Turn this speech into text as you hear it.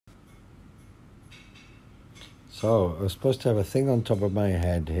So I was supposed to have a thing on top of my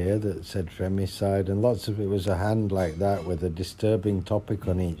head here that said femicide, and lots of it was a hand like that with a disturbing topic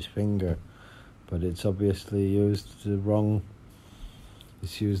on each finger. But it's obviously used the wrong...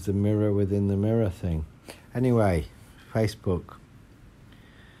 It's used the mirror within the mirror thing. Anyway, Facebook.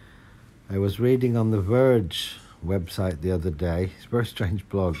 I was reading on the Verge website the other day. It's a very strange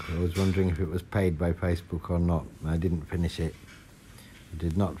blog. I was wondering if it was paid by Facebook or not. I didn't finish it. I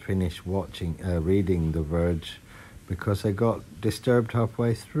did not finish reading the Verge because I got disturbed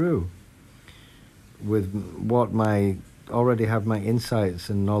halfway through with what already have my insights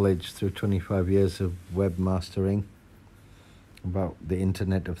and knowledge through 25 years of webmastering about the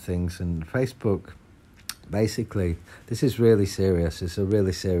Internet of Things. And Facebook, basically, this is really serious. It's a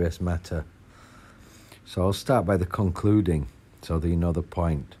really serious matter. So I'll start by the concluding so that you know the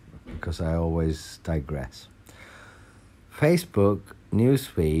point, because I always digress. Facebook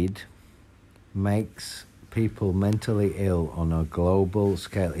Newsfeed makes people mentally ill on a global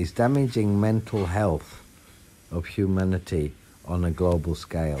scale. It's damaging mental health of humanity on a global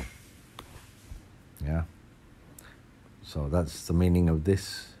scale. Yeah. So that's the meaning of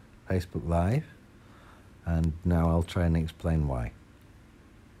this Facebook Live. And now I'll try and explain why.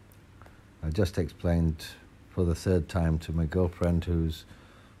 I just explained for the third time to my girlfriend who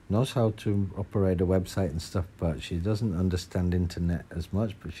knows how to operate a website and stuff, but she doesn't understand internet as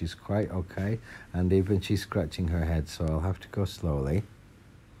much, but she's quite okay, and even she's scratching her head, so I'll have to go slowly.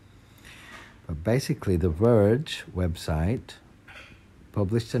 But basically, the Verge website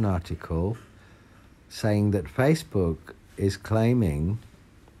published an article saying that Facebook is claiming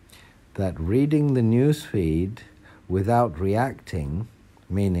that reading the newsfeed without reacting,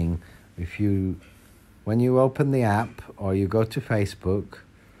 meaning when you open the app or you go to Facebook,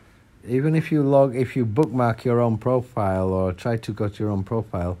 even if you bookmark your own profile or try to go to your own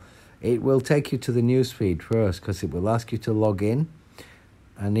profile, it will take you to the newsfeed first because it will ask you to log in.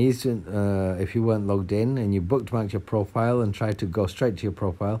 And if you weren't logged in and you bookmarked your profile and tried to go straight to your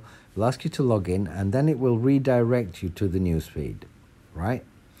profile, it will ask you to log in, and then it will redirect you to the newsfeed, right?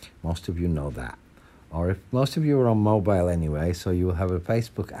 Most of you know that. Or if most of you are on mobile anyway, so you will have a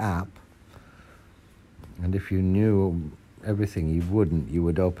Facebook app. And if you knew everything, you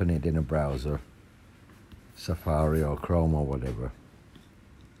would open it in a browser, Safari or Chrome or whatever,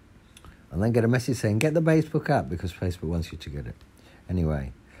 and then get a message saying get the Facebook app because Facebook wants you to get it.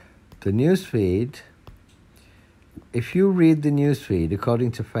 Anyway, the newsfeed, if you read the newsfeed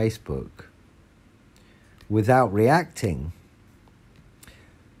according to Facebook without reacting,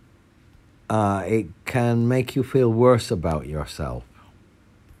 it can make you feel worse about yourself.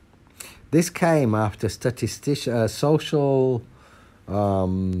 This came after social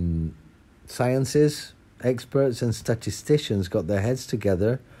sciences experts and statisticians got their heads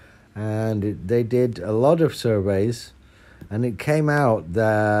together, and they did a lot of surveys, and it came out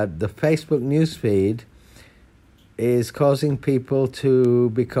that the Facebook newsfeed is causing people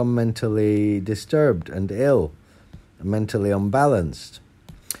to become mentally disturbed and ill, mentally unbalanced.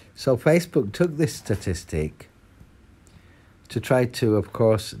 So Facebook took this statistic to try to, of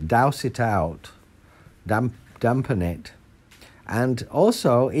course, douse it out, dampen it. And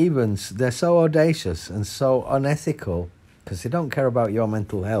also, even, they're so audacious and so unethical, because they don't care about your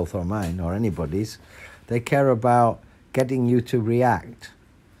mental health or mine or anybody's. They care about getting you to react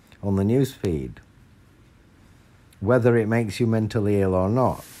on the newsfeed, whether it makes you mentally ill or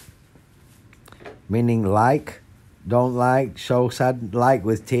not. Meaning like, don't like, show sad, like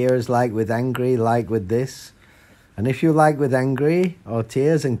with tears, like with angry, like with this. And if you like with angry or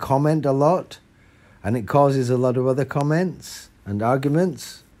tears and comment a lot, and it causes a lot of other comments and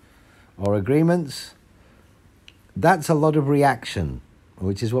arguments or agreements, that's a lot of reaction,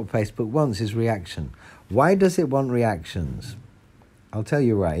 which is what Facebook wants, is reaction. Why does it want reactions? I'll tell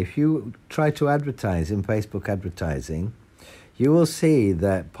you why. If you try to advertise in Facebook advertising, you will see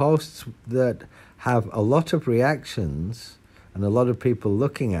that posts that have a lot of reactions and a lot of people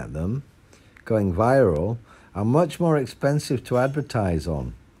looking at them, going viral, are much more expensive to advertise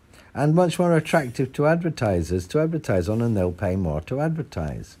on and much more attractive to advertisers to advertise on, and they'll pay more to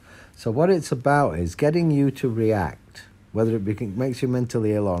advertise. So what it's about is getting you to react, whether it makes you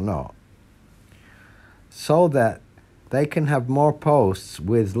mentally ill or not, so that they can have more posts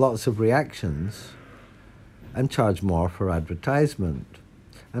with lots of reactions and charge more for advertisement.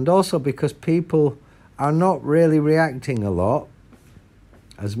 And also because people are not really reacting a lot,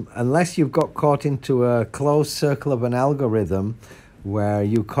 unless you've got caught into a closed circle of an algorithm where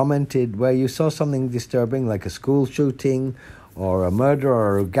you saw something disturbing like a school shooting or a murder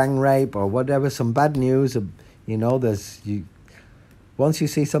or a gang rape or whatever, some bad news, once you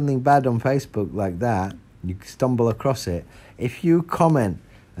see something bad on Facebook like that, you stumble across it. If you comment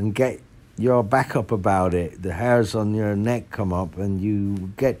and get your back up about it, the hairs on your neck come up and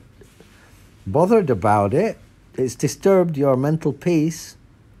you get bothered about it, it's disturbed your mental peace,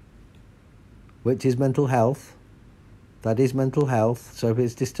 which is mental health. That is mental health. So if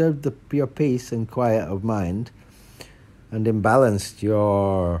it's disturbed your peace and quiet of mind and imbalanced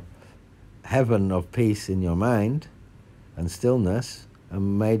your heaven of peace in your mind and stillness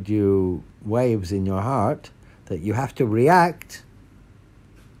and made you waves in your heart that you have to react,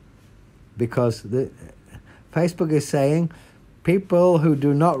 because Facebook is saying people who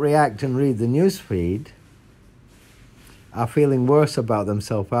do not react and read the newsfeed are feeling worse about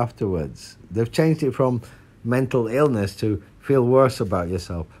themselves afterwards. They've changed it from mental illness to feel worse about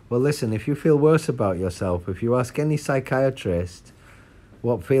yourself. Well, listen, if you feel worse about yourself, if you ask any psychiatrist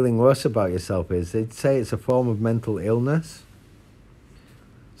what feeling worse about yourself is, they'd say it's a form of mental illness.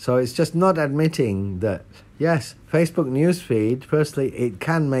 So it's just not admitting that, yes, Facebook newsfeed, firstly, it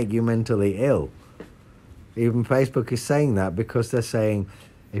can make you mentally ill. Even Facebook is saying that because they're saying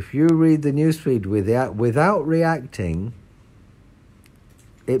if you read the newsfeed without reacting,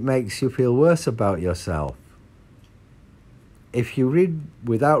 it makes you feel worse about yourself. If you read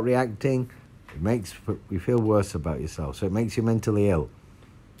without reacting, it makes you feel worse about yourself. So it makes you mentally ill.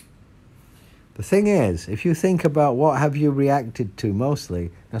 The thing is, if you think about what have you reacted to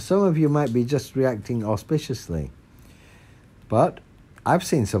mostly, now some of you might be just reacting auspiciously, but I've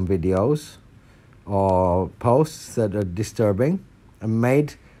seen some videos or posts that are disturbing and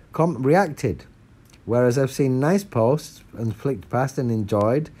reacted. Whereas I've seen nice posts and flicked past and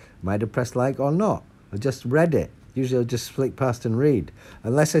enjoyed, might have pressed like or not. I just read it. Usually I'll just flick past and read.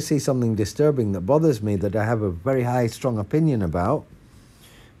 Unless I see something disturbing that bothers me that I have a very high, strong opinion about,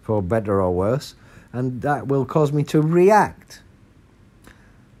 for better or worse, and that will cause me to react.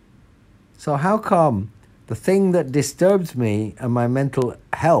 So how come the thing that disturbs me and my mental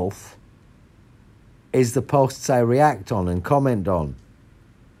health is the posts I react on and comment on?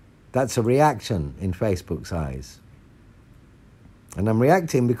 That's a reaction in Facebook's eyes. And I'm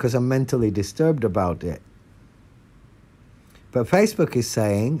reacting because I'm mentally disturbed about it. But Facebook is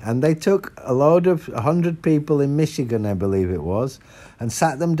saying, and they took a load of 100 people in Michigan, I believe it was, and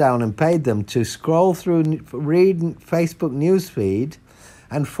sat them down and paid them to scroll through, read Facebook newsfeed,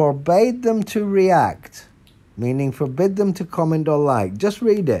 and forbade them to react, meaning forbid them to comment or like. Just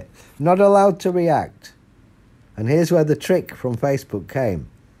read it, not allowed to react. And here's where the trick from Facebook came.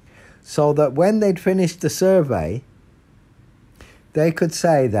 So that when they'd finished the survey, they could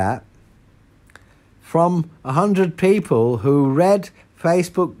say that from 100 people who read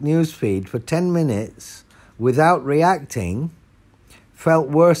Facebook newsfeed for 10 minutes without reacting, felt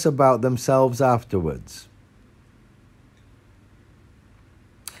worse about themselves afterwards.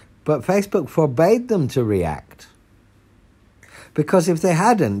 But Facebook forbade them to react. Because if they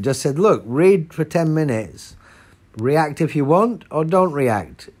hadn't just said, look, read for 10 minutes, react if you want, or don't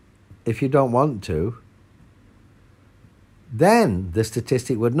react if you don't want to, then the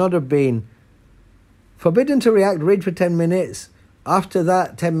statistic would not have been forbidden to react, read for 10 minutes. After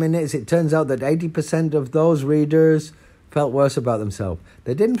that 10 minutes, it turns out that 80% of those readers felt worse about themselves.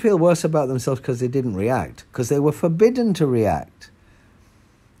 They didn't feel worse about themselves because they didn't react, because they were forbidden to react.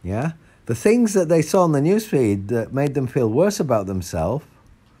 Yeah? The things that they saw on the newsfeed that made them feel worse about themselves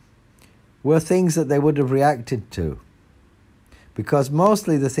were things that they would have reacted to. Because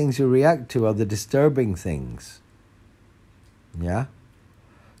mostly the things you react to are the disturbing things. Yeah?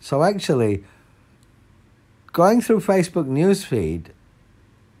 So actually, going through Facebook newsfeed,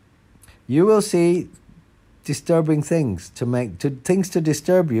 you will see disturbing things things to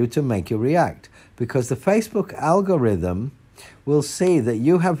disturb you to make you react. Because the Facebook algorithm will see that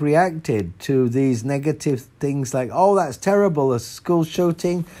you have reacted to these negative things like, oh, that's terrible, a school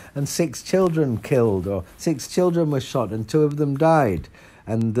shooting and 6 children killed, or 6 children were shot and 2 of them died.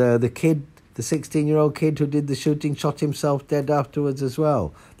 And the 16-year-old kid who did the shooting shot himself dead afterwards as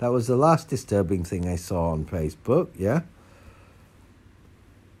well. That was the last disturbing thing I saw on Facebook, yeah?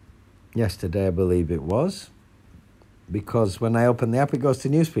 Yesterday, I believe it was. Because when I open the app, it goes to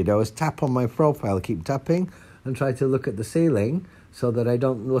Newsfeed. I always tap on my profile, keep tapping, and try to look at the ceiling so that I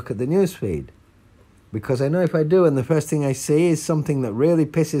don't look at the newsfeed. Because I know if I do and the first thing I see is something that really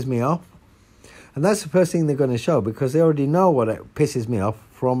pisses me off, and that's the first thing they're going to show because they already know what pisses me off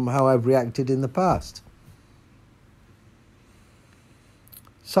from how I've reacted in the past.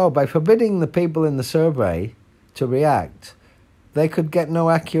 So by forbidding the people in the survey to react, they could get no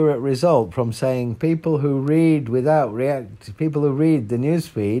accurate result from saying people who read people who read the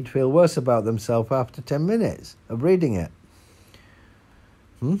newsfeed feel worse about themselves after 10 minutes of reading it.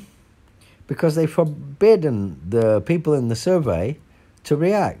 because they forbidden the people in the survey to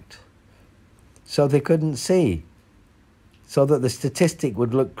react. So they couldn't see, so that the statistic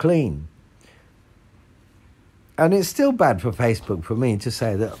would look clean. And it's still bad for Facebook for me to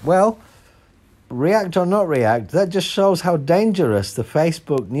say that, well, react or not react, that just shows how dangerous the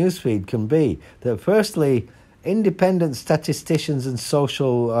Facebook newsfeed can be. That firstly, independent statisticians and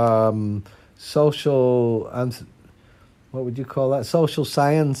social what would you call that? Social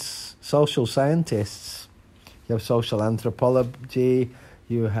scientists. You have social anthropology,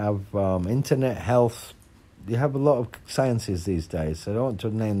 you have internet health, you have a lot of sciences these days. I don't want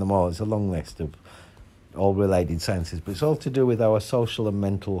to name them all, it's a long list of all related sciences, but it's all to do with our social and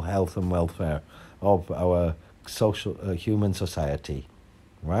mental health and welfare of our social human society,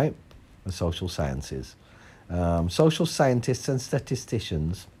 right? The social sciences. Social scientists and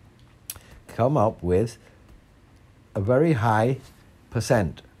statisticians come up with a very high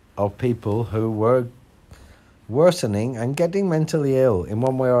percent of people who were worsening and getting mentally ill in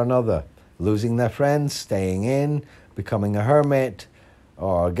one way or another, losing their friends, staying in, becoming a hermit,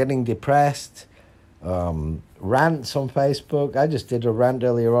 or getting depressed, rants on Facebook. I just did a rant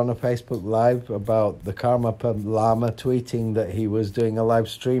earlier on a Facebook Live about the Karmapa Lama tweeting that he was doing a live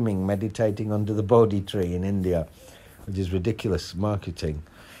streaming, meditating under the Bodhi tree in India, which is ridiculous marketing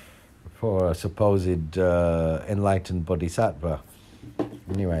for a supposed enlightened bodhisattva.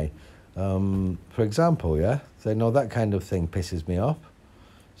 Anyway, for example, yeah, they know that kind of thing pisses me off.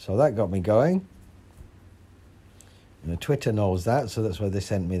 So that got me going. You know, Twitter knows that, so that's why they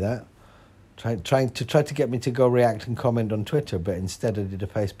sent me that. Trying to get me to go react and comment on Twitter, but instead I did a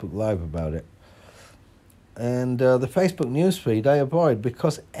Facebook Live about it. And the Facebook newsfeed I avoid,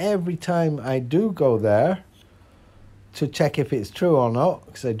 because every time I do go there to check if it's true or not,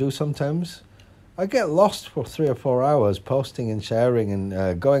 because I do sometimes, I get lost for 3 or 4 hours posting and sharing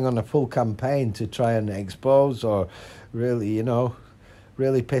and going on a full campaign to try and expose or really,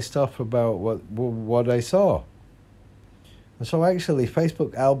 really pissed off about what I saw. And so actually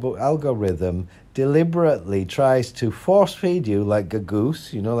Facebook algorithm deliberately tries to force feed you like a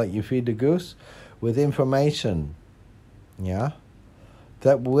goose, like you feed a goose, with information, yeah,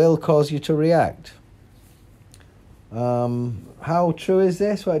 that will cause you to react. How true is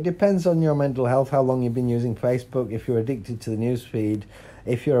this? Well, it depends on your mental health, how long you've been using Facebook, if you're addicted to the newsfeed.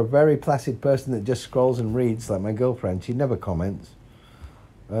 If you're a very placid person that just scrolls and reads, like my girlfriend, she never comments.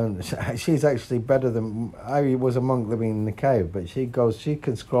 And she's actually better than... I was a monk living in the cave, but she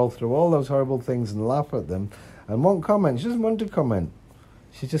can scroll through all those horrible things and laugh at them and won't comment. She doesn't want to comment.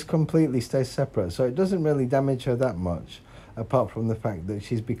 She just completely stays separate. So it doesn't really damage her that much, apart from the fact that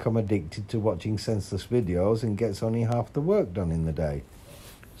she's become addicted to watching senseless videos and gets only half the work done in the day.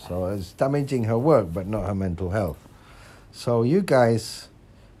 So it's damaging her work, but not her mental health. So you guys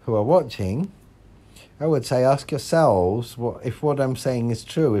who are watching, I would say ask yourselves if what I'm saying is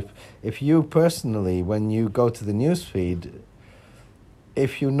true. If you personally, when you go to the newsfeed,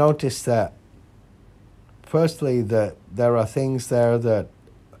 if you notice that, firstly, that there are things there that,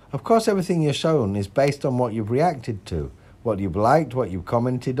 of course, everything you're shown is based on what you've reacted to, what you've liked, what you've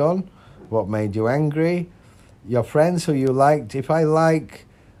commented on, what made you angry, your friends who you liked. If I like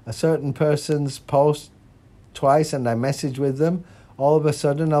a certain person's post twice and I message with them, all of a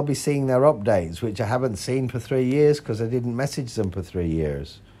sudden I'll be seeing their updates, which I haven't seen for 3 years because I didn't message them for 3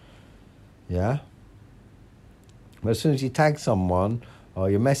 years. Yeah? But as soon as you tag someone, or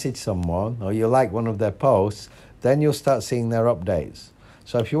you message someone, or you like one of their posts, then you'll start seeing their updates.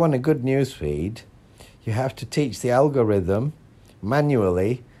 So if you want a good news feed, you have to teach the algorithm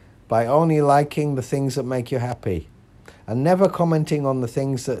manually by only liking the things that make you happy and never commenting on the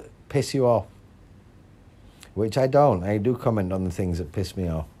things that piss you off. Which I don't. I do comment on the things that piss me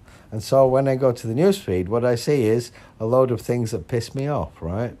off. And so when I go to the newsfeed, what I see is a load of things that piss me off,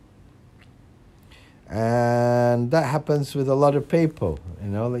 right? And that happens with a lot of people.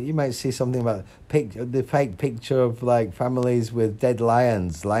 Like you might see something about the fake picture of like families with dead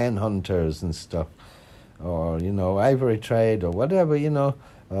lions, lion hunters and stuff. Or, ivory trade or whatever,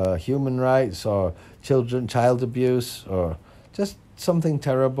 human rights or child abuse or just something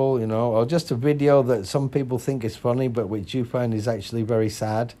terrible, or just a video that some people think is funny but which you find is actually very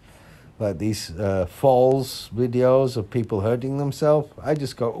sad, like these falls videos of people hurting themselves. I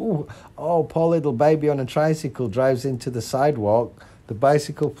just go, poor little baby on a tricycle drives into the sidewalk, the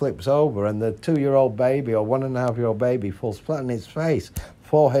bicycle flips over and the 2-year-old baby or 1.5-year-old baby falls flat on its face,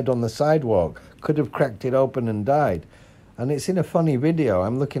 forehead on the sidewalk, could have cracked it open and died. And it's in a funny video.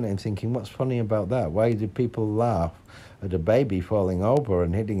 I'm looking at it thinking, what's funny about that? Why do people laugh at a baby falling over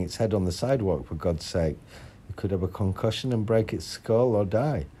and hitting its head on the sidewalk, for God's sake? It could have a concussion and break its skull or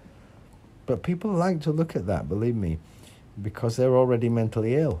die. But people like to look at that, believe me, because they're already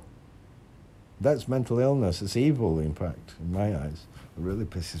mentally ill. That's mental illness. It's evil, in fact, in my eyes. It really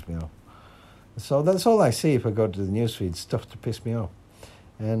pisses me off. So that's all I see if I go to the newsfeed, stuff to piss me off.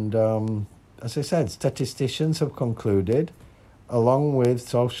 And as I said, statisticians have concluded, along with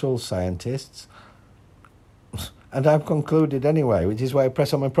social scientists, and I've concluded anyway, which is why I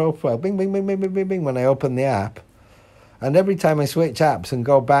press on my profile, bing, bing, bing, bing, bing, bing, bing, when I open the app. And every time I switch apps and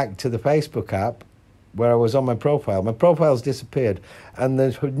go back to the Facebook app, where I was on my profile's disappeared, and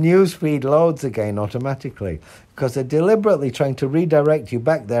the news feed loads again automatically, because they're deliberately trying to redirect you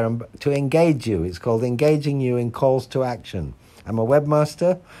back there and to engage you. It's called engaging you in calls to action. I'm a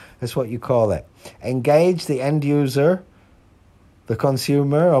webmaster, that's what you call it. Engage the end user, the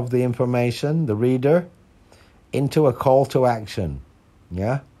consumer of the information, the reader, into a call to action,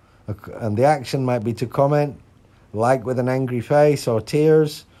 yeah? And the action might be to comment, like with an angry face or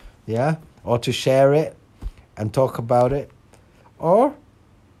tears, yeah? Or to share it and talk about it. Or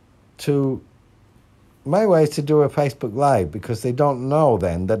my way is to do a Facebook Live, because they don't know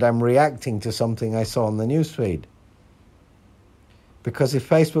then that I'm reacting to something I saw on the newsfeed. Because if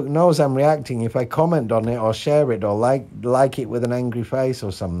Facebook knows I'm reacting, if I comment on it or share it or like it with an angry face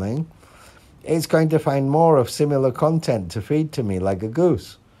or something, it's going to find more of similar content to feed to me like a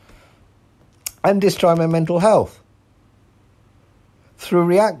goose and destroy my mental health.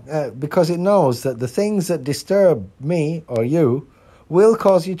 Because it knows that the things that disturb me or you will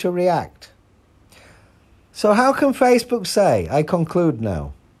cause you to react. So how can Facebook say, I conclude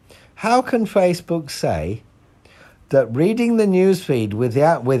now, how can Facebook say that reading the newsfeed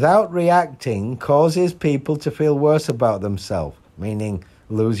without reacting causes people to feel worse about themselves, meaning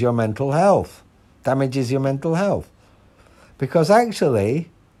lose your mental health, damages your mental health? Because actually,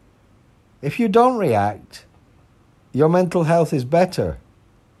 if you don't react, your mental health is better.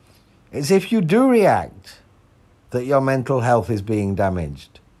 It's if you do react that your mental health is being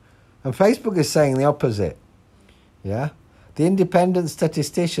damaged. And Facebook is saying the opposite. Yeah? The independent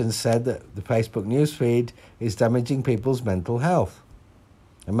statisticians said that the Facebook newsfeed is damaging people's mental health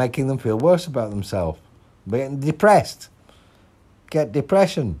and making them feel worse about themselves, getting depressed, get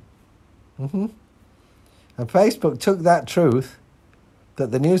depression. And Facebook took that truth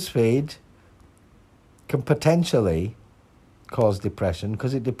that the newsfeed can potentially cause depression,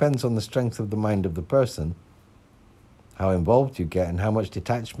 because it depends on the strength of the mind of the person, how involved you get and how much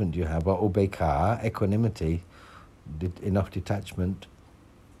detachment you have, or ubeka, equanimity, enough detachment.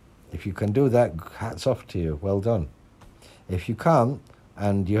 If you can do that, hats off to you, well done. If you can't,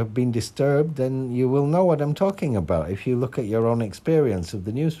 and you have been disturbed, then you will know what I'm talking about if you look at your own experience of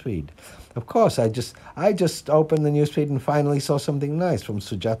the newsfeed. Of course, I just opened the newsfeed and finally saw something nice from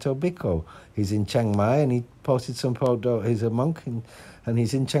Sujato Biko. He's in Chiang Mai and he posted some photo. He's a monk and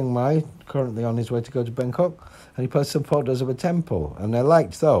he's in Chiang Mai, currently on his way to go to Bangkok. And he posted some photos of a temple. And I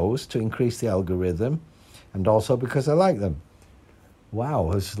liked those to increase the algorithm, and also because I like them.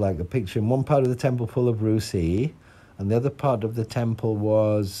 Wow, it's like a picture in one part of the temple full of Rusi, and the other part of the temple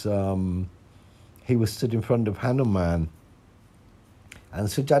was, he was stood in front of Hanuman. And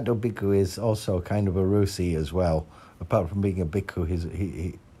Sujato Bhikkhu is also kind of a Rusi as well. Apart from being a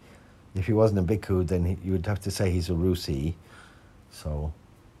Bhikkhu, if he wasn't a Bhikkhu, then you would have to say he's a Rusi. So,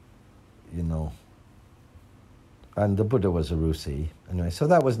 you know. And the Buddha was a Rusi. Anyway, so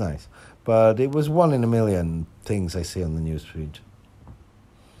that was nice. But it was one in a million things I see on the newsfeed.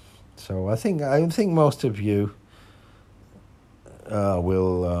 So I think most of you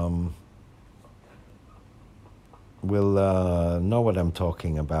will know what I'm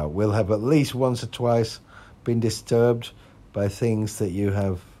talking about. Will have at least once or twice been disturbed by things that you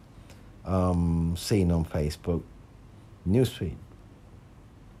have seen on Facebook newsfeed.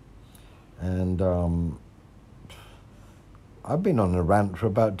 And I've been on a rant for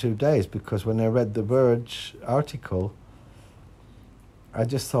about 2 days, because when I read the Verge article, I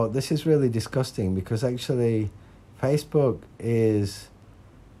just thought, this is really disgusting, because actually Facebook is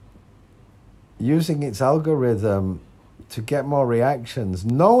using its algorithm to get more reactions,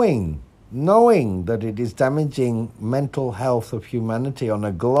 knowing that it is damaging mental health of humanity on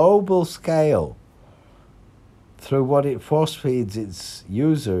a global scale through what it force feeds its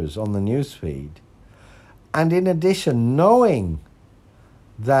users on the newsfeed. And in addition, knowing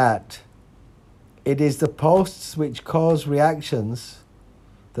that it is the posts which cause reactions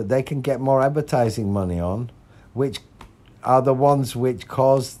that they can get more advertising money on, which are the ones which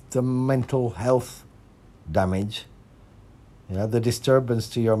cause the mental health damage, the disturbance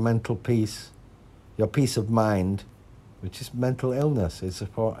to your mental peace, your peace of mind, which is mental illness.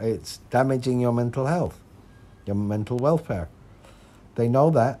 It's damaging your mental health, your mental welfare. They know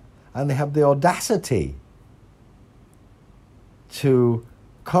that, and they have the audacity to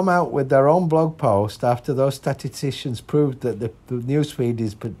come out with their own blog post after those statisticians proved that the newsfeed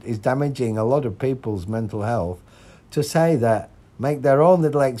is damaging a lot of people's mental health, to say that, make their own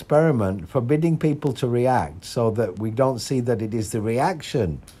little experiment forbidding people to react so that we don't see that it is the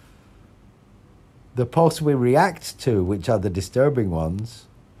reaction, the posts we react to, which are the disturbing ones.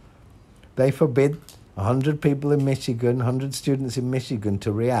 They forbid 100 people in Michigan, 100 students in Michigan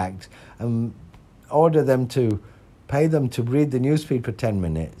to react, and order them to pay them to read the newsfeed for 10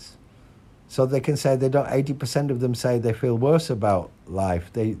 minutes. So they can say 80% of them say they feel worse about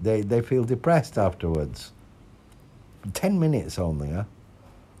life. They feel depressed afterwards. 10 minutes only, huh?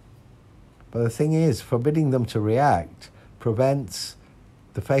 But the thing is, forbidding them to react prevents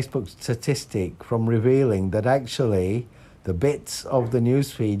the Facebook statistic from revealing that actually the bits of the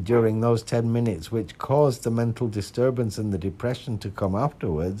newsfeed during those 10 minutes which caused the mental disturbance and the depression to come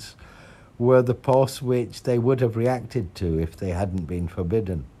afterwards were the posts which they would have reacted to if they hadn't been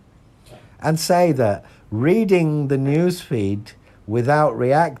forbidden. And say that reading the newsfeed without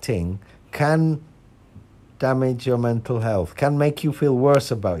reacting can damage your mental health, can make you feel worse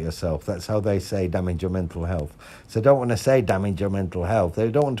about yourself. That's how they say damage your mental health. So they don't want to say damage your mental health.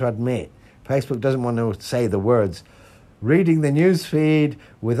 They don't want to admit. Facebook doesn't want to say the words, reading the newsfeed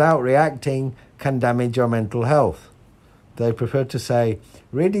without reacting can damage your mental health. They prefer to say,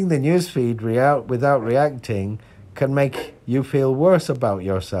 reading the newsfeed without reacting can make you feel worse about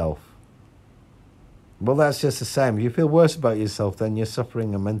yourself. Well, that's just the same. If you feel worse about yourself, then you're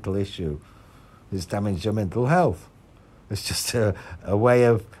suffering a mental issue. It's damaged your mental health. It's just a way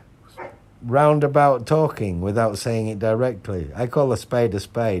of roundabout talking without saying it directly. I call a spade a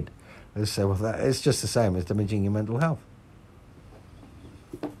spade. I say, well, it's just the same. It's damaging your mental health.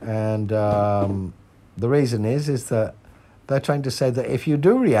 And the reason is that they're trying to say that if you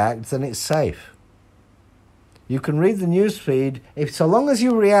do react, then it's safe. You can read the newsfeed. So long as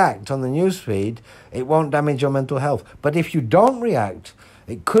you react on the newsfeed, it won't damage your mental health. But if you don't react,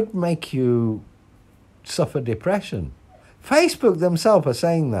 it could make you suffer depression. Facebook themselves are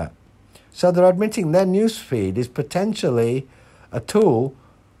saying that. So they're admitting their newsfeed is potentially a tool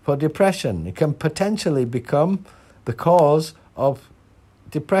for depression. It can potentially become the cause of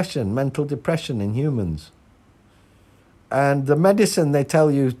depression, mental depression in humans. And the medicine they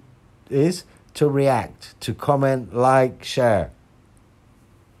tell you is to react, to comment, like, share.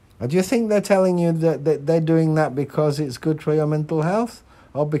 And do you think they're telling you that they're doing that because it's good for your mental health,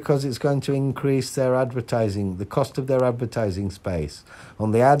 or because it's going to increase their advertising, the cost of their advertising space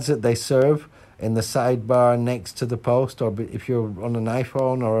on the ads that they serve in the sidebar next to the post? Or if you're on an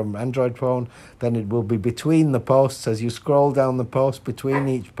iPhone or an Android phone, then it will be between the posts. As you scroll down the post, between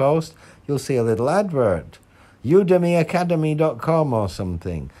each post, you'll see a little advert. UdemyAcademy.com or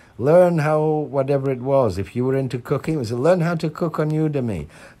something. Learn how, whatever it was. If you were into cooking, it was learn how to cook on Udemy.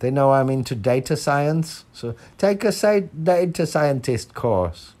 They know I'm into data science, so take a data scientist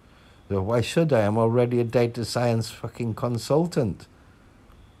course. So why should I? I'm already a data science fucking consultant.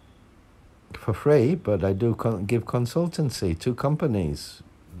 For free, but I do give consultancy to companies,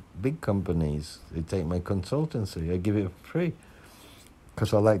 big companies. They take my consultancy. I give it for free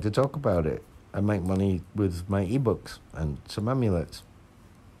because I like to talk about it. I make money with my ebooks and some amulets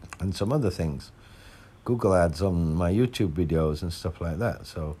and some other things. Google ads on my YouTube videos and stuff like that.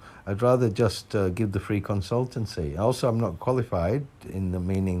 So I'd rather just give the free consultancy. Also, I'm not qualified in the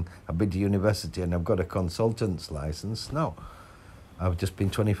meaning I've been to university and I've got a consultant's license. No. I've just been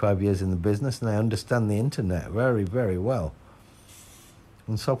 25 years in the business and I understand the internet very, very well.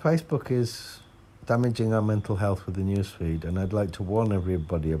 And so Facebook is damaging our mental health with the newsfeed, and I'd like to warn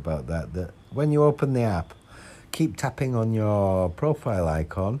everybody about that when you open the app, keep tapping on your profile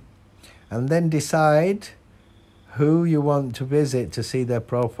icon and then decide who you want to visit to see their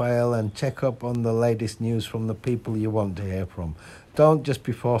profile and check up on the latest news from the people you want to hear from. Don't just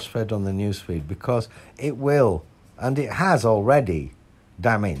be force-fed on the newsfeed, because it will, and it has already,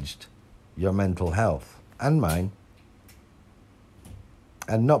 damaged your mental health and mine.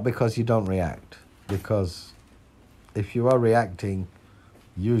 And not because you don't react, because if you are reacting,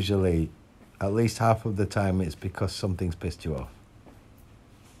 usually at least half of the time it's because something's pissed you off.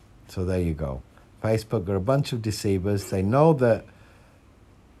 So there you go. Facebook are a bunch of deceivers. They know that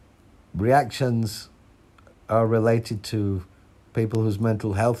reactions are related to people whose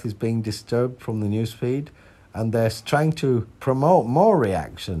mental health is being disturbed from the newsfeed, and they're trying to promote more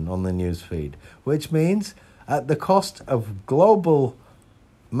reaction on the newsfeed, which means at the cost of global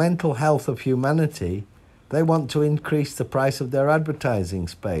mental health of humanity, they want to increase the price of their advertising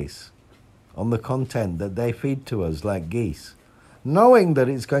space on the content that they feed to us like geese. knowing that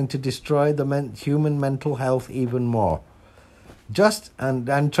it's going to destroy the human mental health even more.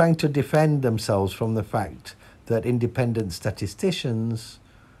 And trying to defend themselves from the fact that independent statisticians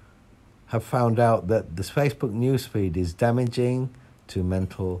have found out that this Facebook newsfeed is damaging to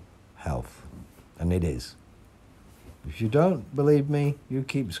mental health. And it is. If you don't believe me, you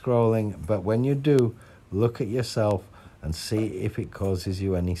keep scrolling. But when you do, look at yourself and see if it causes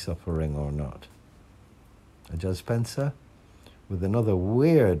you any suffering or not. Judge Spencer with another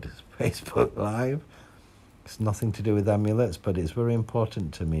weird Facebook Live. It's nothing to do with amulets, but it's very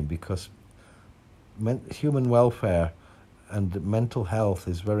important to me because human welfare and mental health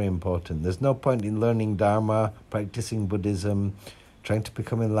is very important. There's no point in learning Dharma, practicing Buddhism, trying to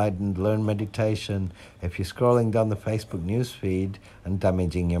become enlightened, learn meditation, if you're scrolling down the Facebook newsfeed and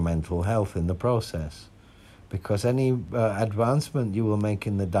damaging your mental health in the process. Because any advancement you will make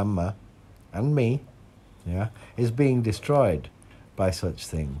in the Dhamma, and me, is being destroyed by such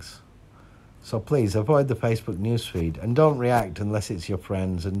things. So please avoid the Facebook newsfeed and don't react unless it's your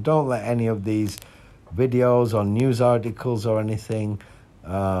friends, and don't let any of these videos or news articles or anything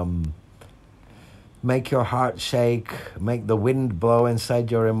make your heart shake, make the wind blow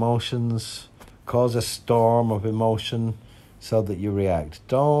inside your emotions, cause a storm of emotion so that you react.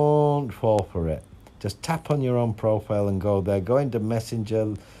 Don't fall for it. Just tap on your own profile and go there. Go into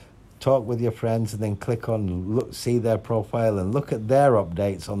Messenger, talk with your friends, and then click on see their profile and look at their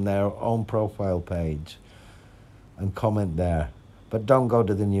updates on their own profile page and comment there. But don't go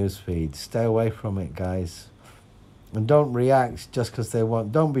to the news feed. Stay away from it, guys. And don't react just because they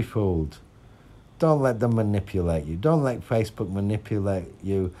want. Don't be fooled. Don't let them manipulate you. Don't let Facebook manipulate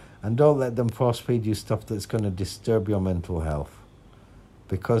you. And don't let them force feed you stuff that's going to disturb your mental health.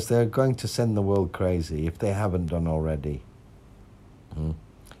 Because they're going to send the world crazy if they haven't done already.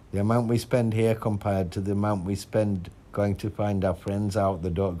 The amount we spend here compared to the amount we spend going to find our friends out the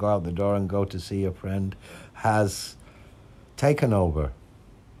door, go out the door and go to see a friend, has taken over.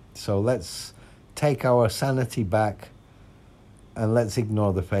 So let's take our sanity back and let's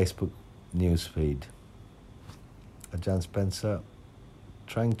ignore the Facebook news feed. Ajahn Spencer,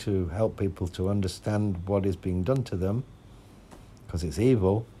 trying to help people to understand what is being done to them, because it's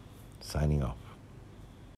evil, signing off.